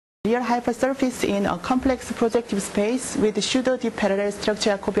real hypersurface in a complex projective space with pseudo parallel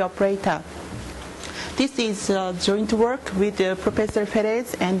structure Jacobi operator. This is joint work with Professor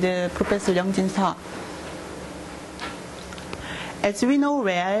Perez and Professor Hyunjin. As we know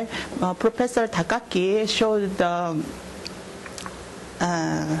well, Professor Takaki showed the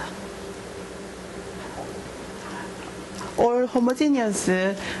all homogeneous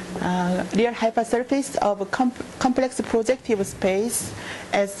real hypersurface of a complex projective space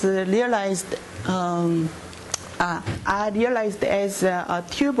as realized are realized as a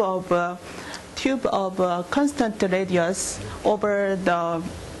tube of constant radius over the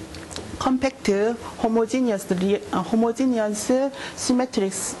compact homogeneous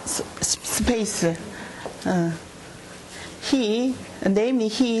symmetric space. He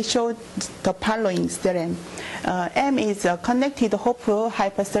showed the following theorem. M is a connected Hopf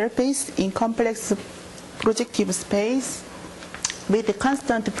hypersurface in complex projective space with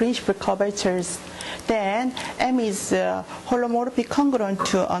constant principal curvatures. Then M is holomorphic congruent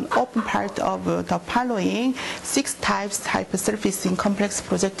to an open part of the following 6 types hypersurface in complex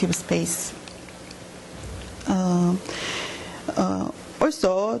projective space.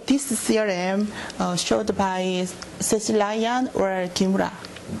 Also, this theorem showed by Cecilian or Kimura.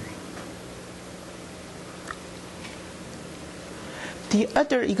 The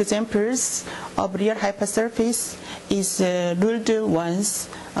other examples of real hypersurface is ruled ones.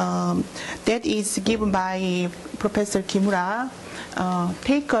 That is given by Professor Kimura.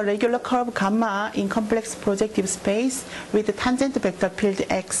 Take a regular curve gamma in complex projective space with a tangent vector field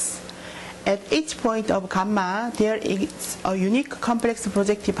x. At each point of gamma, there is a unique complex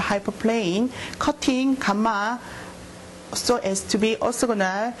projective hyperplane cutting gamma so as to be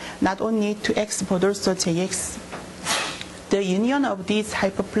orthogonal not only to x but also jx. The union of these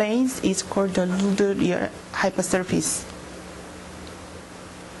hyperplanes is called the ruled real hypersurface.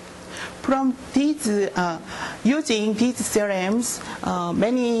 From these, using these theorems,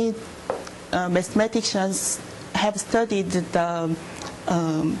 many mathematicians have studied the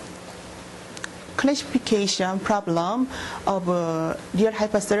classification problem of real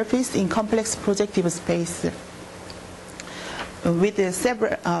hypersurface in complex projective space with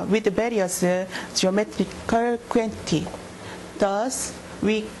various geometrical quantity. Thus,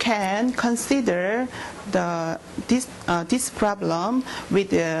 we can consider this problem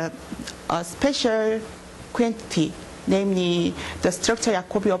with a special quantity, namely the structure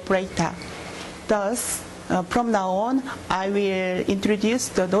Jacobi operator. Thus, from now on, I will introduce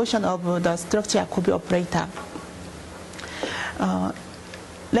the notion of the structure Jacobi operator.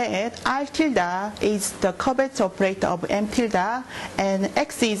 Let R tilde is the curvature operator of M tilde, and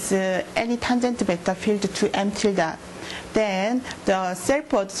X is any tangent vector field to M tilde. Then the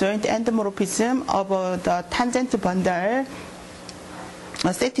self-adjoint endomorphism of the tangent bundle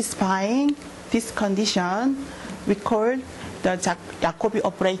satisfying this condition we call the Jacobi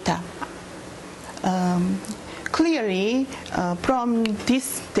operator. Clearly, from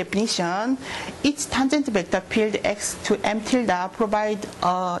this definition, each tangent vector field x to M tilde provide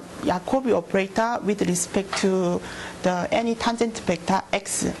a Jacobi operator with respect to any tangent vector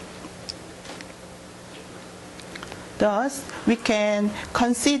x. Thus, we can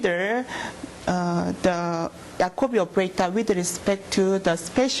consider the Jacobi operator with respect to the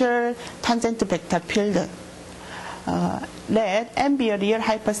special tangent vector field. Let M be a real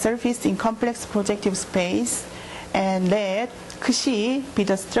hypersurface in complex projective space, and let Xi be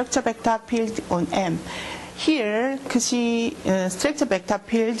the structure vector field on M. Here, Xi structure vector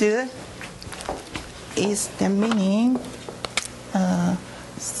field is the meaning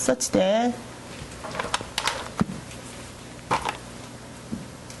such that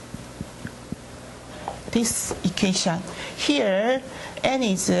this equation. Here, N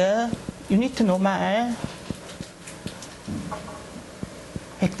is a unit normal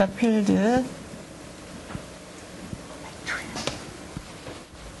vector field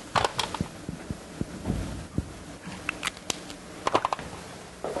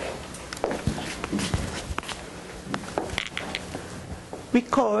we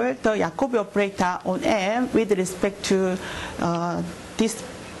call the Jacobi operator on M with respect to this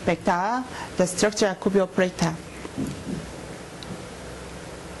vector, the structure Jacobi operator.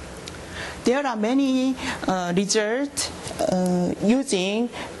 There are many results using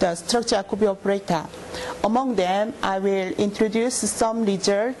the structure Jacobi operator. Among them, I will introduce some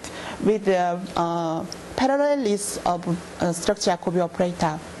results with the parallelism of structure Jacobi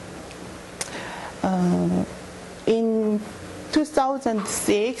operator. In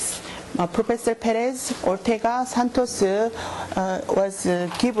 2006, Professor Perez, Ortega, Santos was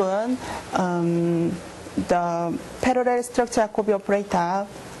given the parallel structure Jacobi operator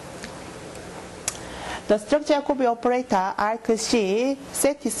the structure Jacobi operator arc C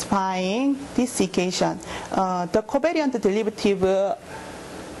satisfying this equation. The covariant derivative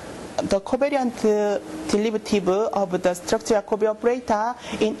of the structure Jacobi operator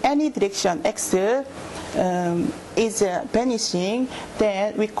in any direction x is vanishing,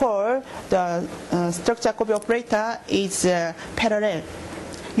 then we call the structure Jacobi operator is parallel.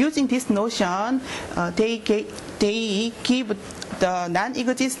 Using this notion, they give the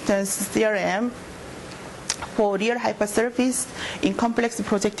non-existence theorem for real hypersurface in complex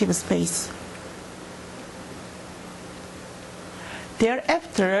projective space.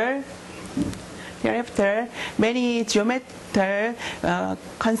 Thereafter, many geometers have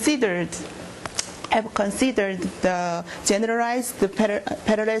considered the generalized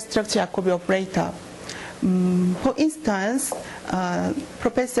parallel structure Jacobi operator. For instance,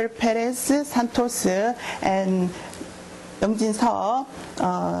 Professor Perez, Santos, and Hyunjin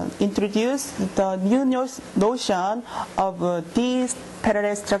introduced the new notion of this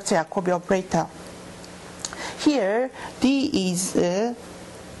parallel structure Jacobi operator. Here, D is the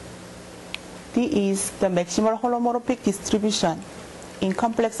maximal holomorphic distribution in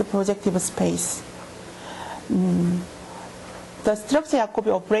complex projective space. The structure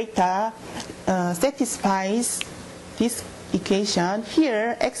Jacobi operator satisfies this equation.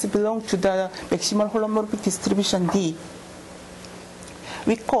 Here, X belongs to the maximal holomorphic distribution D.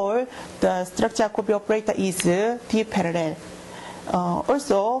 We call the structure Jacobi operator is D parallel.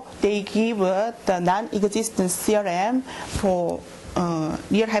 Also, they give the non-existence theorem for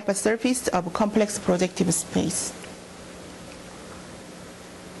real hypersurface of complex projective space.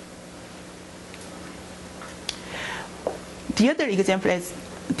 The other example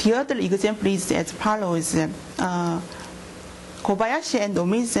is as follows. Kobayashi and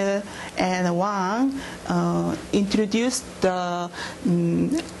Nomizu and Wang introduced the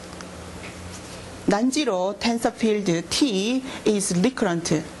non-zero tensor field T is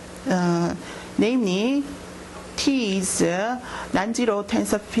recurrent. Namely, T is non-zero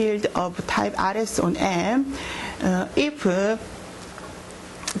tensor field of type RS on M if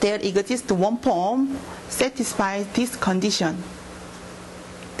there exists one form satisfies this condition.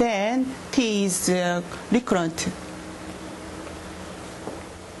 Then T is recurrent.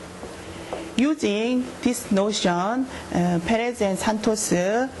 Using this notion, Perez and Santos,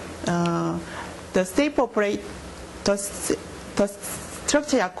 the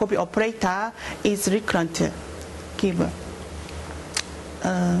structure Jacobi operator is recurrent. Give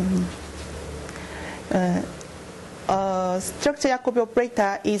structure Jacobi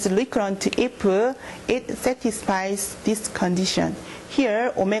operator is recurrent if it satisfies this condition.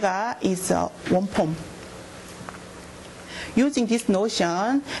 Here, omega is one form. Using this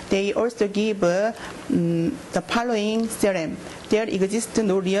notion, they also give the following theorem. There exists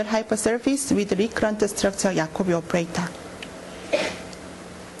no real hypersurface with recurrent structure Jacobi operator.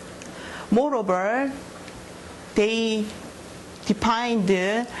 Moreover, they defined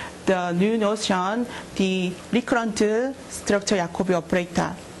the new notion, the recurrent structure Jacobi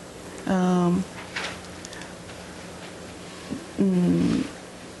operator.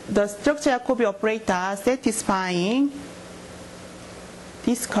 The structure Jacobi operator satisfying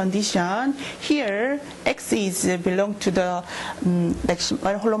this condition. Here, X is belong to the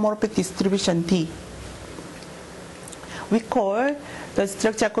maximal holomorphic distribution D. We call the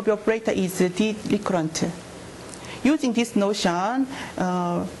structure Jacobi operator is D recurrent. Using this notion,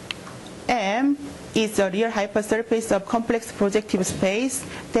 M is a real hypersurface of complex projective space.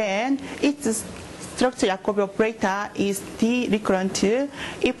 Then its structure Jacobi operator is D recurrent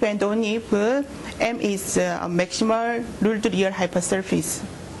if and only if M is a maximal ruled real hypersurface.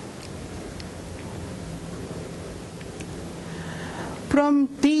 From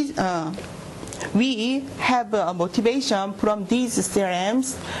these, we have a motivation from these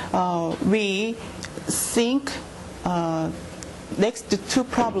theorems. We think next two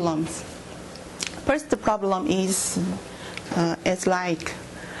problems. First problem is as like.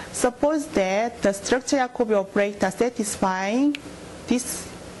 Suppose that the structure Jacobi operator satisfying this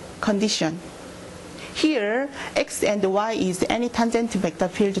condition. Here, X and Y is any tangent vector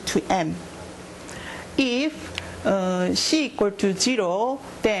field to M. If C equal to 0,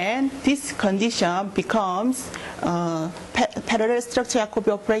 then this condition becomes parallel structure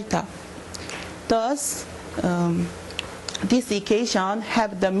Jacobi operator. Thus, this equation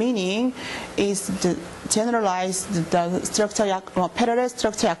have the meaning is the generalized the structure parallel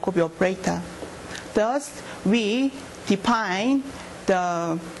structure Jacobi operator. Thus, we define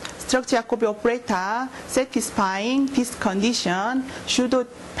the structure Jacobi operator satisfying this condition pseudo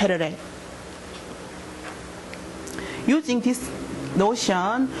parallel. Using this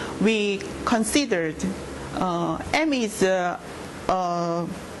notion, we considered M is a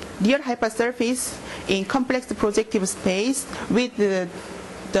real hypersurface in complex projective space with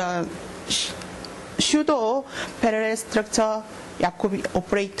the pseudo parallel structure Jacobi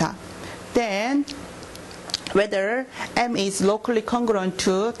operator. Then whether M is locally congruent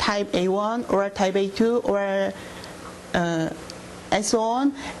to type A1 or type A2 or and so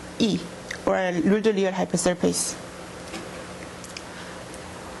on, E, or ruled real hypersurface.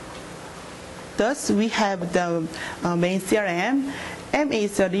 Thus, we have the main theorem. M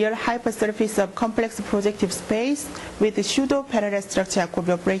is a real hypersurface of complex projective space with the pseudo parallel structure Jacobi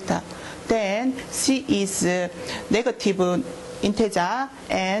operator. Then C is negative integer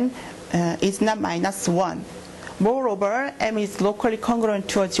and is not -1. Moreover, M is locally congruent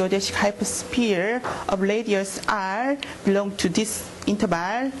to a geodesic hypersphere of radius r belong to this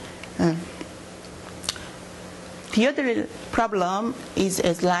interval. The other problem is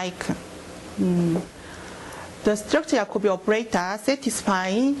as like the structure Jacobi operator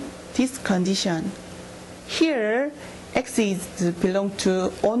satisfying this condition. Here, X is belong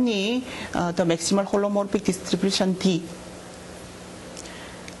to only the maximal holomorphic distribution D.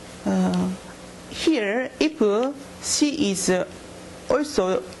 Here, if C is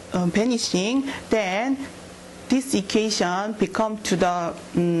also vanishing, then this equation becomes to the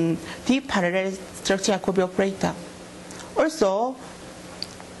D parallel structure Jacobi operator. Also,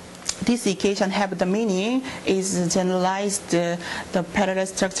 this equation have the meaning is generalized the parallel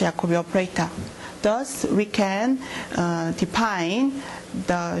structure Jacobi operator. Thus, we can define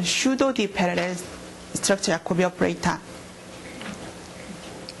the pseudo D parallel structure Jacobi operator.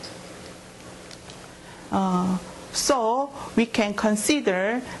 So we can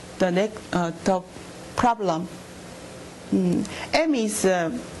consider the problem. M is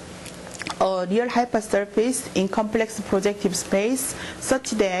a real hypersurface in complex projective space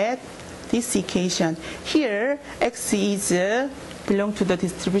such that this equation here X is belong to the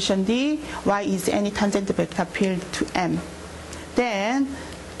distribution D, Y is any tangent vector field to M. Then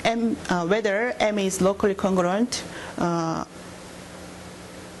whether M is locally congruent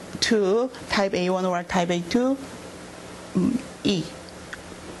to type A1 or type A2, E.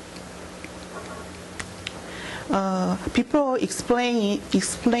 Before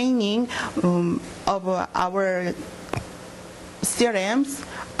explaining of our theorems,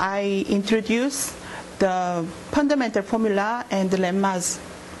 I introduce the fundamental formula and lemmas.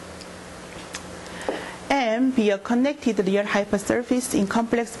 M be a connected real hypersurface in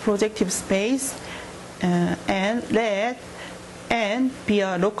complex projective space, and let N be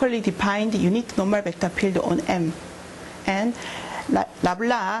a locally defined unit normal vector field on M, and blah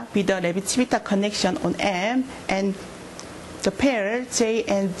blah be the Levi-Civita connection on M, and the pair J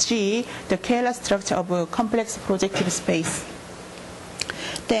and G the Kähler structure of a complex projective space.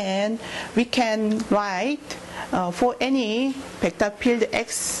 Then we can write for any vector field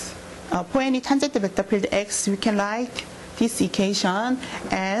X, for any tangent vector field X, we can write this equation,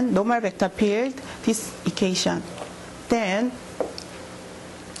 and normal vector field this equation. Then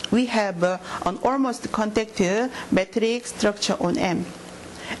we have an almost contact metric structure on M.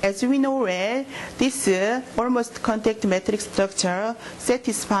 As we know well, this almost contact metric structure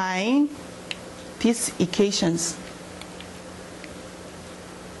satisfying these equations.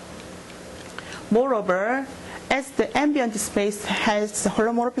 Moreover, as the ambient space has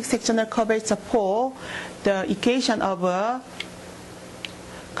holomorphic sectional curvature 4, the equation of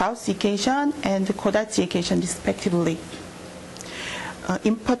Gauss equation and Kodachi equation respectively.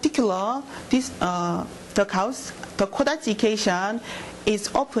 In particular, this the Kodachi equation is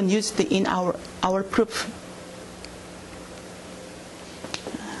often used in our proof.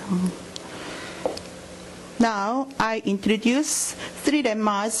 Now I introduce three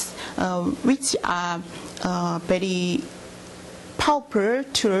lemmas which are very powerful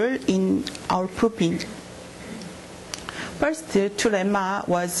tool in our proofing. First two lemma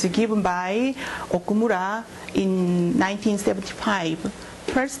was given by Okumura in 1975.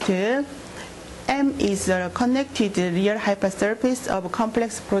 First, M is a connected real hypersurface of a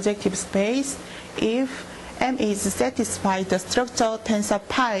complex projective space if M is satisfied the structure tensor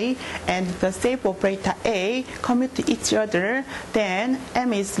pi and the safe operator A commute each other, then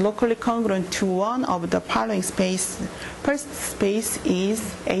M is locally congruent to one of the following space. First space is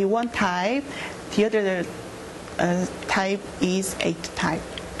A1 type, the other type is A2 type.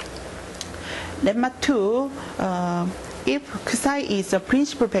 Lemma 2, if Xi is a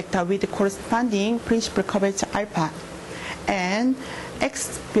principal vector with corresponding principal curvature alpha, and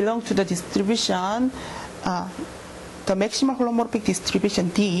X belongs to the distribution, the the maximal holomorphic distribution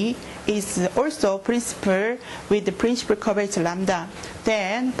D is also principal with the principal curvature lambda,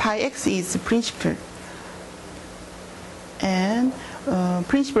 then pi x is principal. And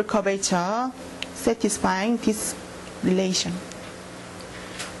principal curvature satisfying this relation.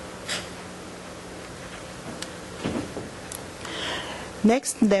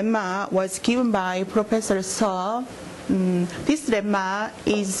 Next lemma was given by Professor Seo. This lemma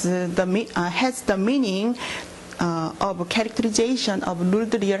is has the meaning of characterization of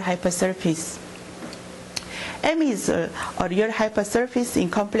ruled real hypersurface. M is a real hypersurface in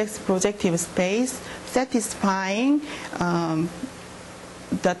complex projective space satisfying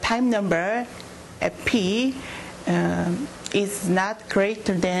the time number at P is not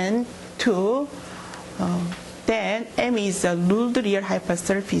greater than 2, then M is a ruled real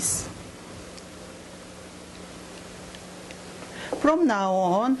hypersurface. From now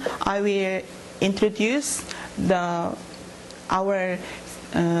on, I will introduce our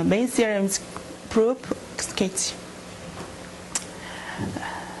main theorem's proof sketch.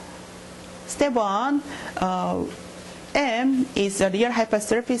 Step 1, M is a real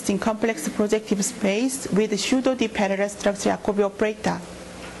hypersurface in complex projective space with pseudo-parallel structure Jacobi operator.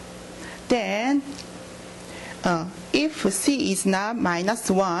 Then, if C is not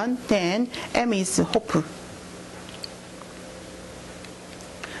 -1, then M is hopeful.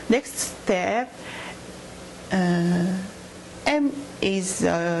 Next step, M is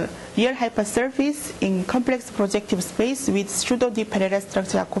a real hypersurface in complex projective space with pseudo-parallel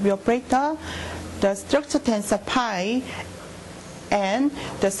structure Jacobi operator. The structure tensor pi and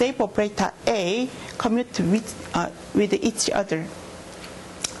the shape operator A commute with each other.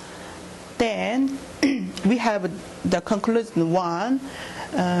 Then we have the conclusion 1.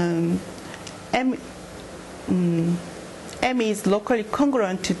 M is locally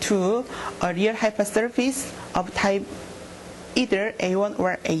congruent to a real hypersurface of type either A1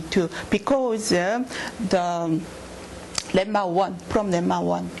 or A2 because the lemma 1 from lemma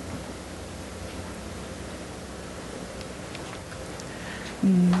 1.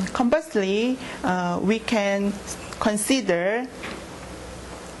 Conversely, we can consider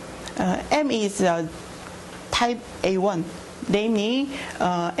M is type A1. Namely,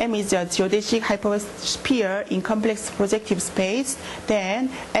 M is a geodesic hypersphere in complex projective space. Then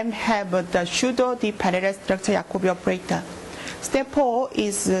M have the pseudo-parallel structure Jacobi operator. Step 4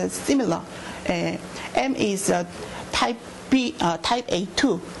 is similar. M is type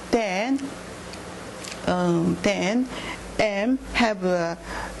A2. Then M have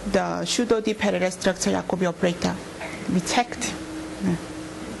the pseudo-parallel structure Jacobi operator. We checked.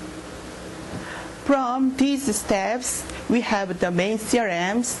 From these steps, we have the main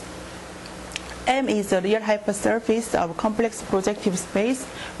theorems. M is a real hypersurface of complex projective space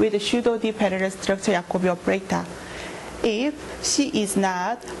with a pseudo-parallel structure Jacobi operator. If C is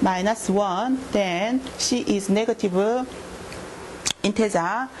not -1, then C is negative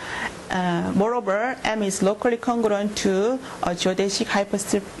integer. Moreover, M is locally congruent to a geodesic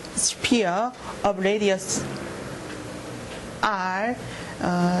hypersphere of radius R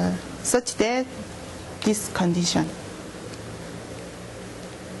such that this condition.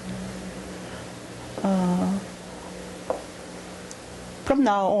 From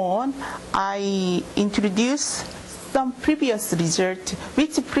now on, I introduce some previous result,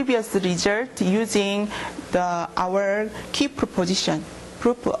 which previous result using our key proposition,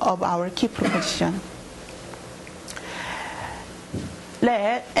 proof of our key proposition.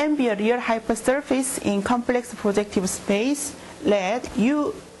 Let M be a real hypersurface in complex projective space. Let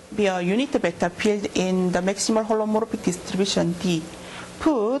U be a unit vector field in the maximal holomorphic distribution D.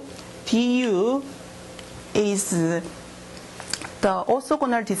 Put du is the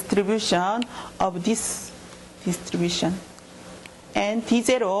orthogonal distribution of this distribution, and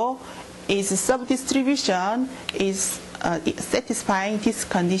d0 is subdistribution is satisfying this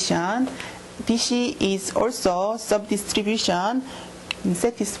condition. dc is also subdistribution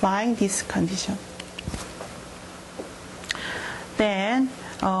satisfying this condition. Then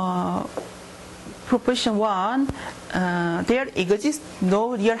proposition 1, there exists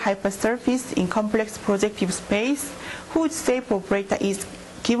no real hypersurface in complex projective space whose shape operator is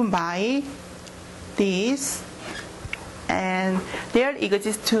given by this, and there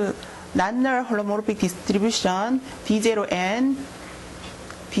exists non-null holomorphic distribution d0n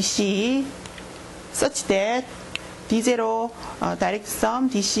dc such that d0 direct sum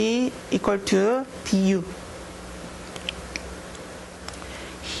dc equal to du.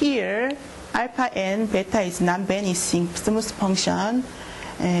 Here, alpha and beta is non-vanishing smooth function.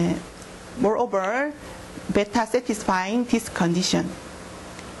 Moreover, beta satisfying this condition.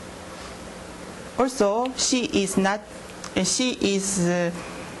 Also, C is not C is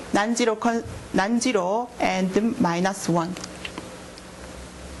non-zero and -1.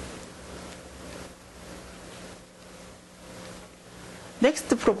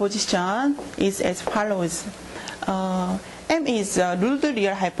 Next proposition is as follows. M is a ruled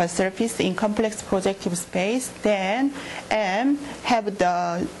real hypersurface in complex projective space. Then M have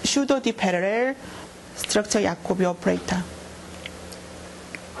the pseudo parallel structure Jacobi operator.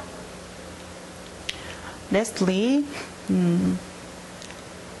 Lastly,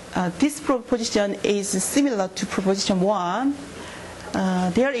 this proposition is similar to proposition 1.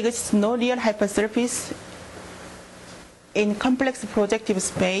 There exists no real hypersurface in complex projective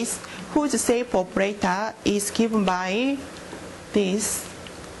space whose shape operator is given by this.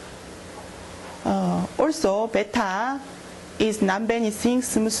 Also, beta is non-vanishing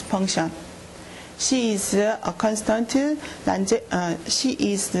smooth function. She is a constant, she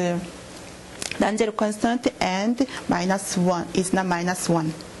is non-zero constant, and -1 is not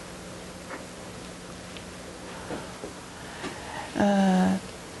 -1.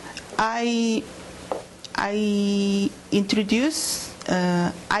 I introduce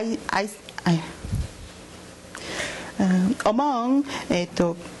among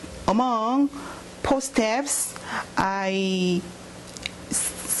 4 steps. I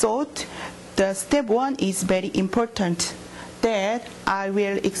thought the step 1 is very important. That I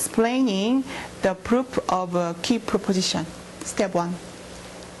will explaining the proof of a key proposition. Step 1.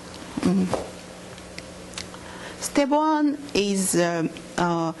 Step 1 is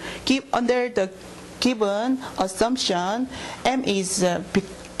under the given assumption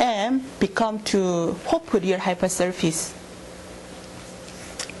M become to Hopf real hypersurface.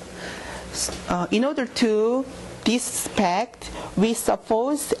 In order to this fact, we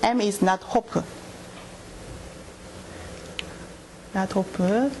suppose M is not Hopf. Not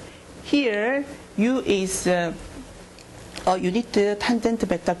Hopf. Here, U is a unit tangent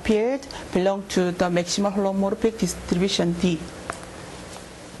vector field belong to the maximal holomorphic distribution D.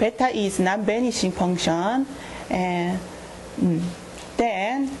 Beta is non-vanishing function, and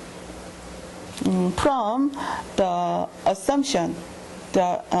then from the assumption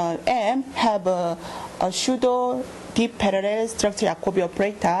the M have a pseudo deep parallel structure Jacobi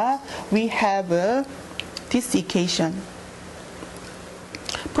operator, we have this equation.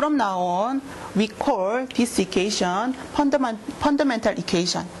 From now on, we call this equation fundamental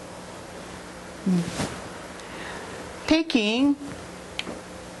equation. Taking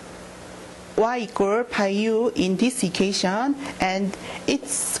y equal pi u in this equation and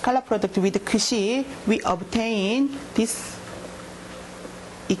its scalar product with Cauchy, we obtain this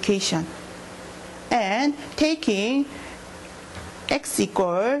equation. And taking x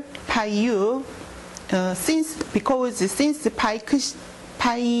equal pi u, since pi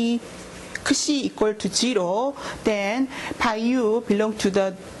Cauchy equal to 0, then pi u belong to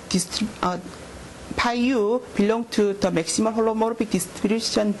the maximal holomorphic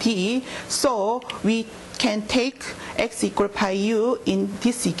distribution D. So we can take x equal pi u in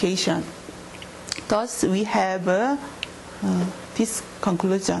this equation. Thus we have this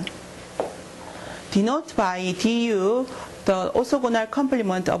conclusion. Denote by du the orthogonal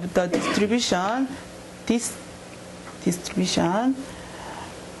complement of the distribution. This distribution.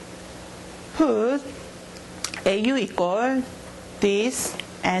 Put AU equal this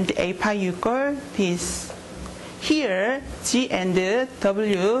and A pi equal this. Here, G and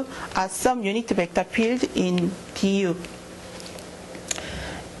W are some unit vector field in DU.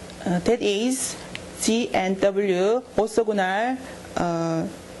 That is, G and W orthogonal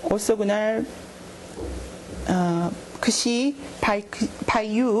Cauchy pi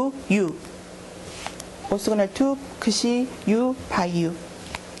u u. Orthogonal to Cauchy u pi u.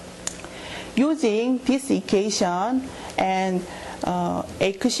 Using this equation and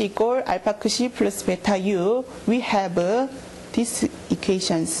A Cauchy equal alpha Cauchy plus beta u, we have these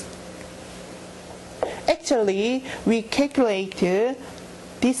equations. Actually, we calculate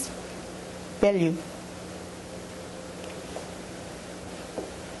this value.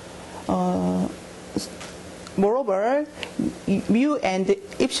 Moreover, mu and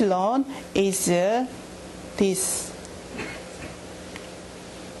epsilon is this.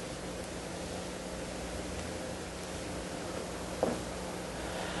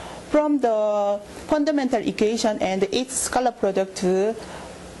 From the fundamental equation and its scalar product,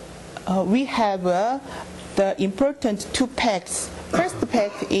 we have the important 2 facts. First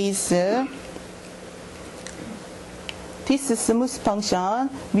fact is this smooth function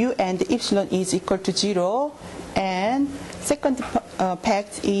mu and epsilon is equal to 0, and second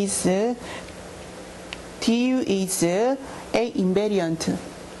fact is du is A invariant.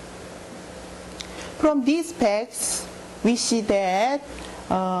 From these facts, we see that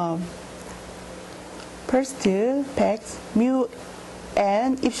first fact mu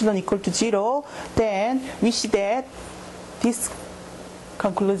and epsilon equal to 0, then we see that this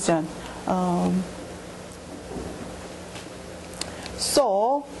conclusion.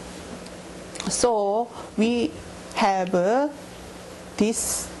 So we have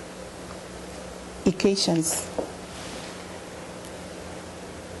these equations.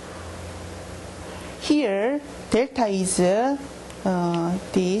 Here, delta is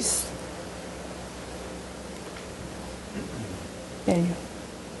this value.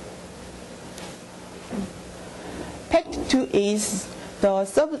 Fact 2 is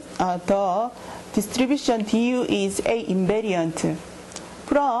the distribution du is A invariant.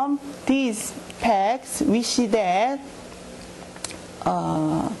 From these facts, we see that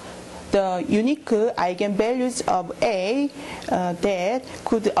the unique eigenvalues of A that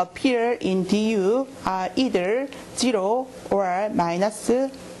could appear in du are either 0 or minus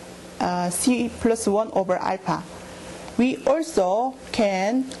C plus 1 over alpha. We also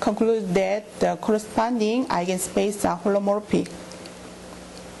can conclude that the corresponding eigenspaces are holomorphic.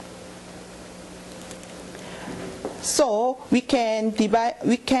 So we can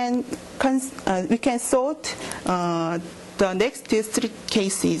sort the next three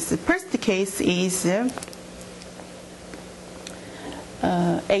cases. First case is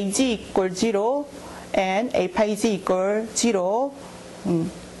AG equals 0 and A pi G equals 0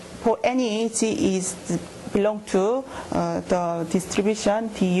 for any G is belong to the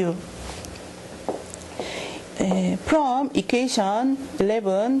distribution du. From equation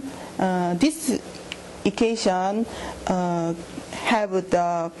 11, this equation have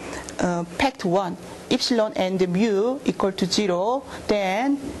the fact 1, epsilon and mu equal to 0,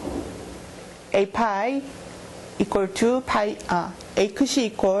 then A pi equal to pi, A xi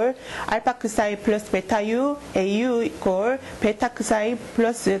equal alpha xi plus beta u, AU equal beta xi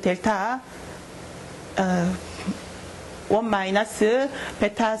plus delta 1 minus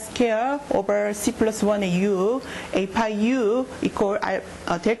beta square over C plus 1 AU, A pi u equal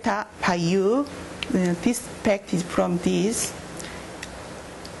delta pi u. This fact is from this.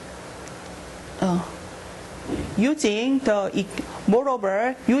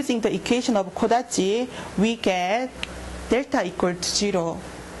 Moreover, using the equation of Kodachi, we get delta equal to 0.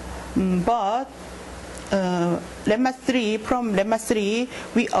 But from lemma 3,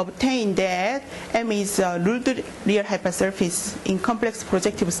 we obtain that M is a ruled real hypersurface in complex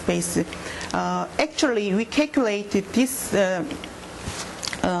projective space. Actually, we calculated this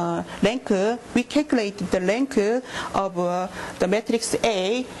length. We calculated the length of the matrix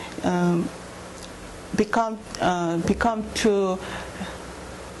A become to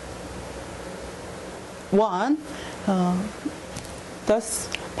 1. Thus,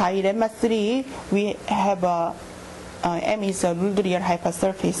 by lemma 3, we have M is a ruled real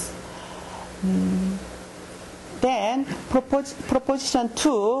hypersurface. Then, proposition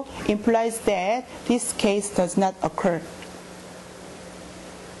 2 implies that this case does not occur.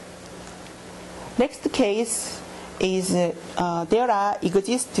 Next case is there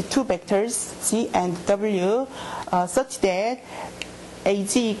exist two vectors G and W such that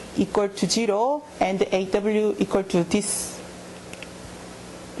AG equal to 0 and AW equal to this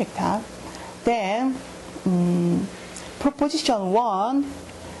vector. Then proposition 1,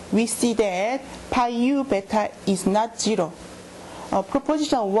 we see that pi u beta is not 0.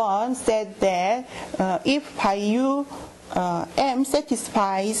 Proposition 1 said that if pi u M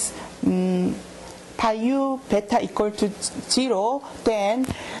satisfies pi u beta equal to 0, then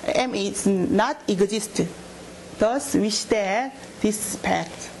M is not exist. Thus, we see that this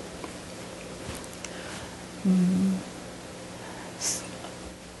fact.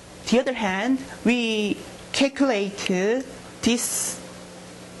 The other hand, we calculate this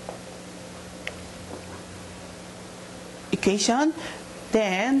equation,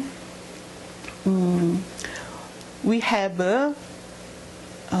 then we have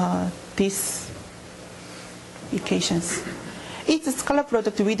these equations. It's a scalar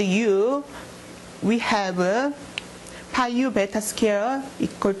product with u. We have pi u beta square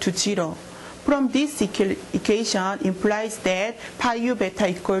equal to 0. From this equation implies that pi u beta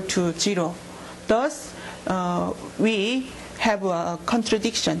equal to 0. Thus, we have a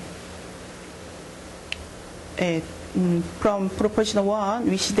contradiction. From proposition 1,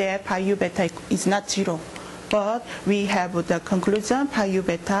 we see that pi u beta is not 0. But we have the conclusion pi u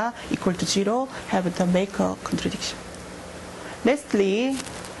beta equal to 0, have the make a contradiction. Lastly,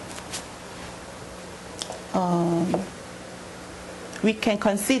 we can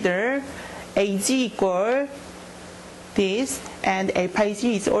consider AG equal this and A pi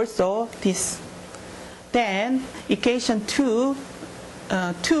G is also this. Then equation 2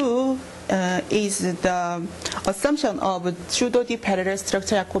 is the assumption of pseudo-D parallel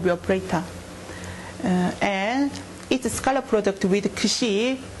structure Jacobi operator. And its scalar product with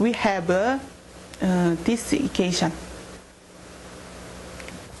Cauchy, we have this equation.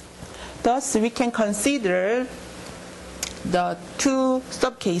 Thus, we can consider the two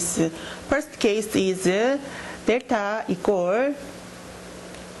subcases. First case is delta equal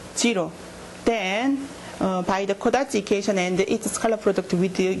 0. Then, by the Kodachi equation and its scalar product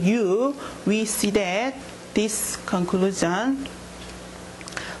with U, we see that this conclusion.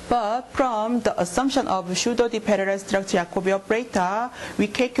 But from the assumption of pseudo-D parallel structure Jacobi operator, we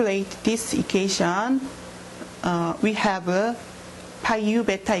calculate this equation. We have pi u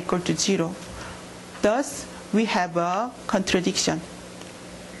beta equal to 0. Thus, we have a contradiction.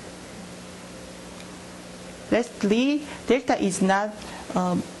 Lastly, delta is not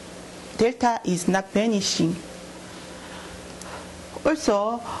vanishing.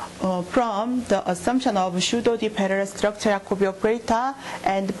 Also, from the assumption of pseudo-D parallel structure Jacobi operator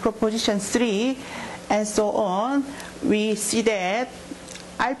and proposition 3 and so on, we see that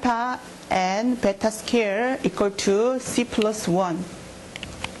alpha and beta square equal to C plus 1.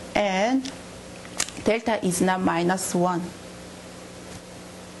 And delta is not minus 1.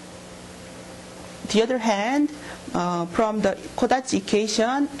 The other hand, from the Kodachi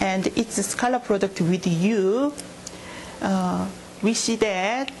equation and its scalar product with U, we see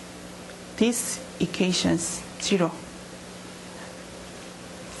that this equation's 0.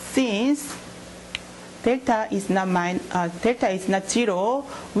 Since delta is not 0,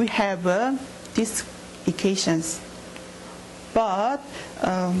 we have these equations. But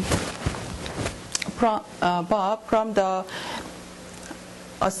from the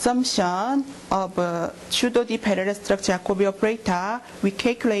assumption of pseudo-D parallel structure Jacobi operator, we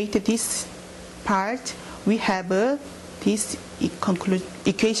calculate this part. We have these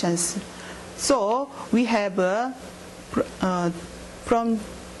equations. So we have from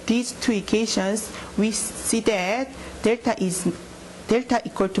these two equations, we see that delta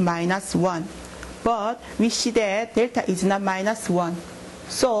equal to minus 1. But we see that delta is not minus 1.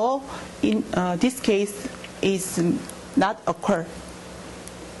 So in this case is not occur.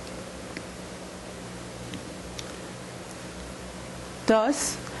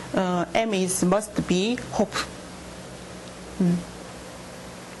 Thus, M must be hope.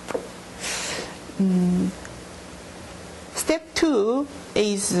 Step 2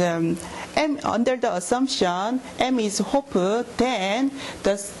 is M under the assumption M is hope, then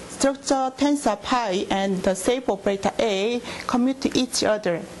the structure tensor pi and the safe operator A commute to each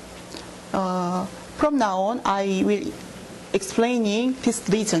other. From now on, I will explaining this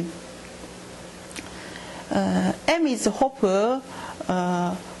reason. M is hope.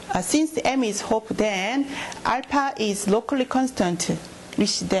 Since M is hope, then alpha is locally constant.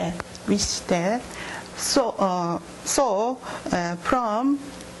 Which that. So from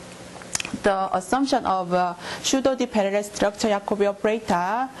the assumption of pseudo-D parallel structure Jacobi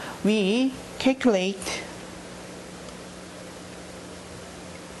operator, we calculate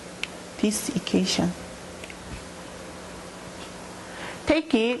this equation.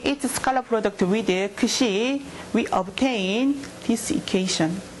 Taking its scalar product with Cauchy, we obtain this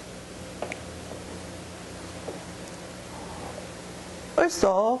equation.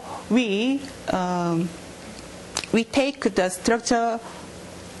 Also, we take the structure.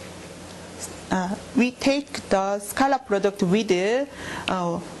 We take the scalar product with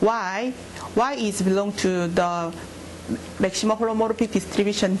y. Y is belong to the maximum holomorphic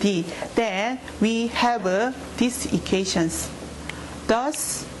distribution D. Then we have these equations.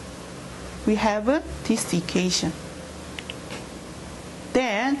 Thus, we have this equation.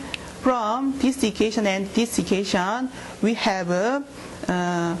 Then, from this equation and this equation, we have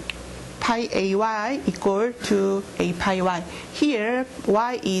pi ay equal to a pi y. Here,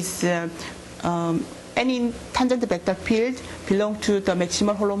 y is any tangent vector field belong to the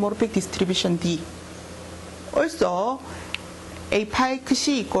maximal holomorphic distribution D. Also, a pi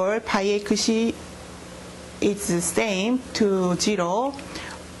Cauchy equal pi a Cauchy is the same to 0.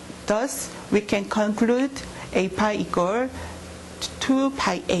 Thus, we can conclude a pi equal to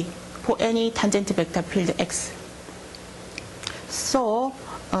pi a for any tangent vector field x. So,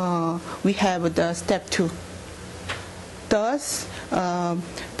 we have the step 2. Thus,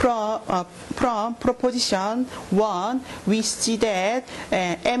 from proposition 1, we see that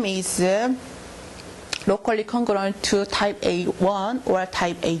M is locally congruent to type A1 or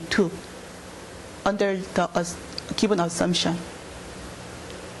type A2 under the given assumption.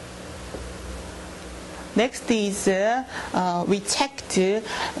 Next is we checked the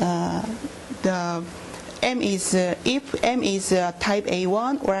if M is type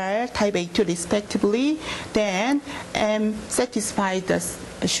A1 or type A2 respectively, then M satisfies the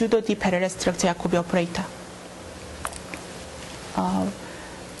pseudo-D parallel structure Jacobi operator.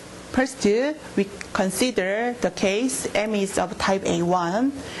 First, we consider the case M is of type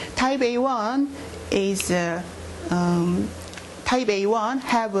A1. Type A1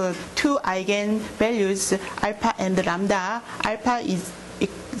 have two eigenvalues, alpha and lambda. Alpha is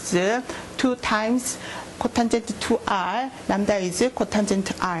 2 times cotangent to R, lambda is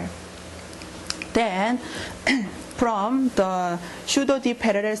cotangent R. Then, from the pseudo-D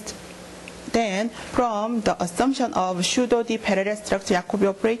parallel, from the assumption of pseudo-D parallel structure Jacobi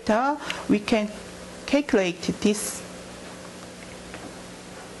operator, we can calculate this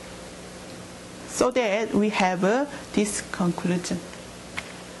so that we have this conclusion.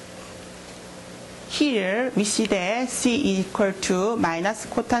 Here we see that C is equal to minus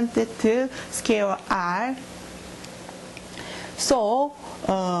cotangent scale R. So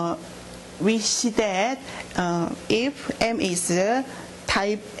we see that if M is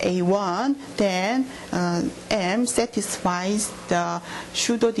type A1, then M satisfies the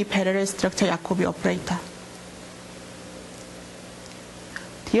pseudo-D parallel structure Jacobi operator.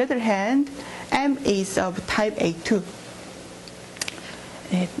 On the other hand, M is of type A2.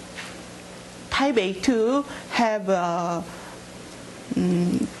 Type A2 have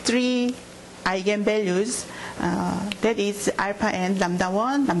 3 eigenvalues, that is alpha and lambda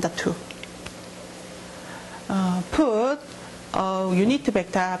 1, lambda 2. Put a unit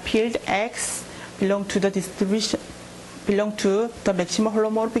vector field X belong to the distribution, belong to the maximum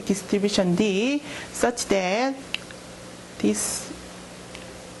holomorphic distribution D, such that this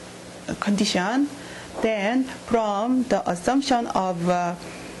condition, then from the assumption of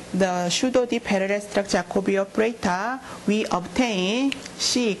the pseudo-D parallel structure Jacobi operator, we obtain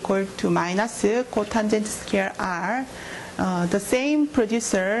C equal to minus cotangent scale R. The same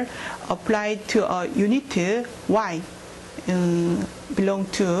producer applied to a unit Y belong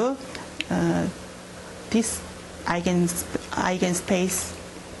to this eigenspace.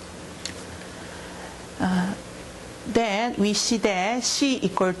 Then we see that C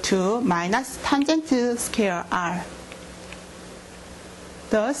equal to minus tangent scale R.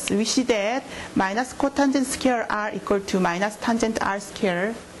 Thus, we see that minus cotangent scale R equal to minus tangent R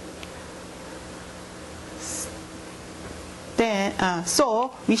scale. Then,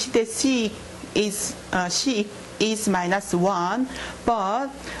 so we see that C is minus 1, but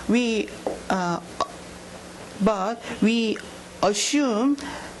we assume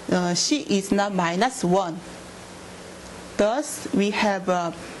C is not minus 1. Thus, we have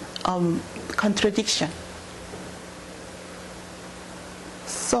a contradiction.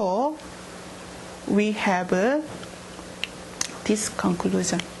 So, we have this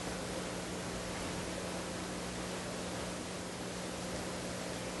conclusion.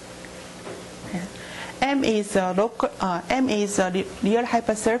 M is a real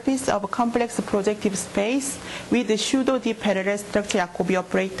hypersurface of a complex projective space with the pseudo-D parallel structure Jacobi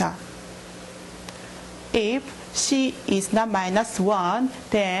operator. If C is not minus 1,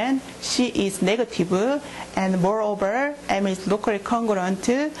 then C is negative, and moreover, M is locally congruent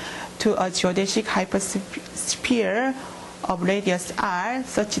to a geodesic hypersphere of radius R,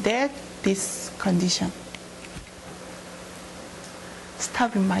 such that this condition.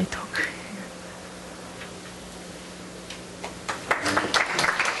 Stopping my talk.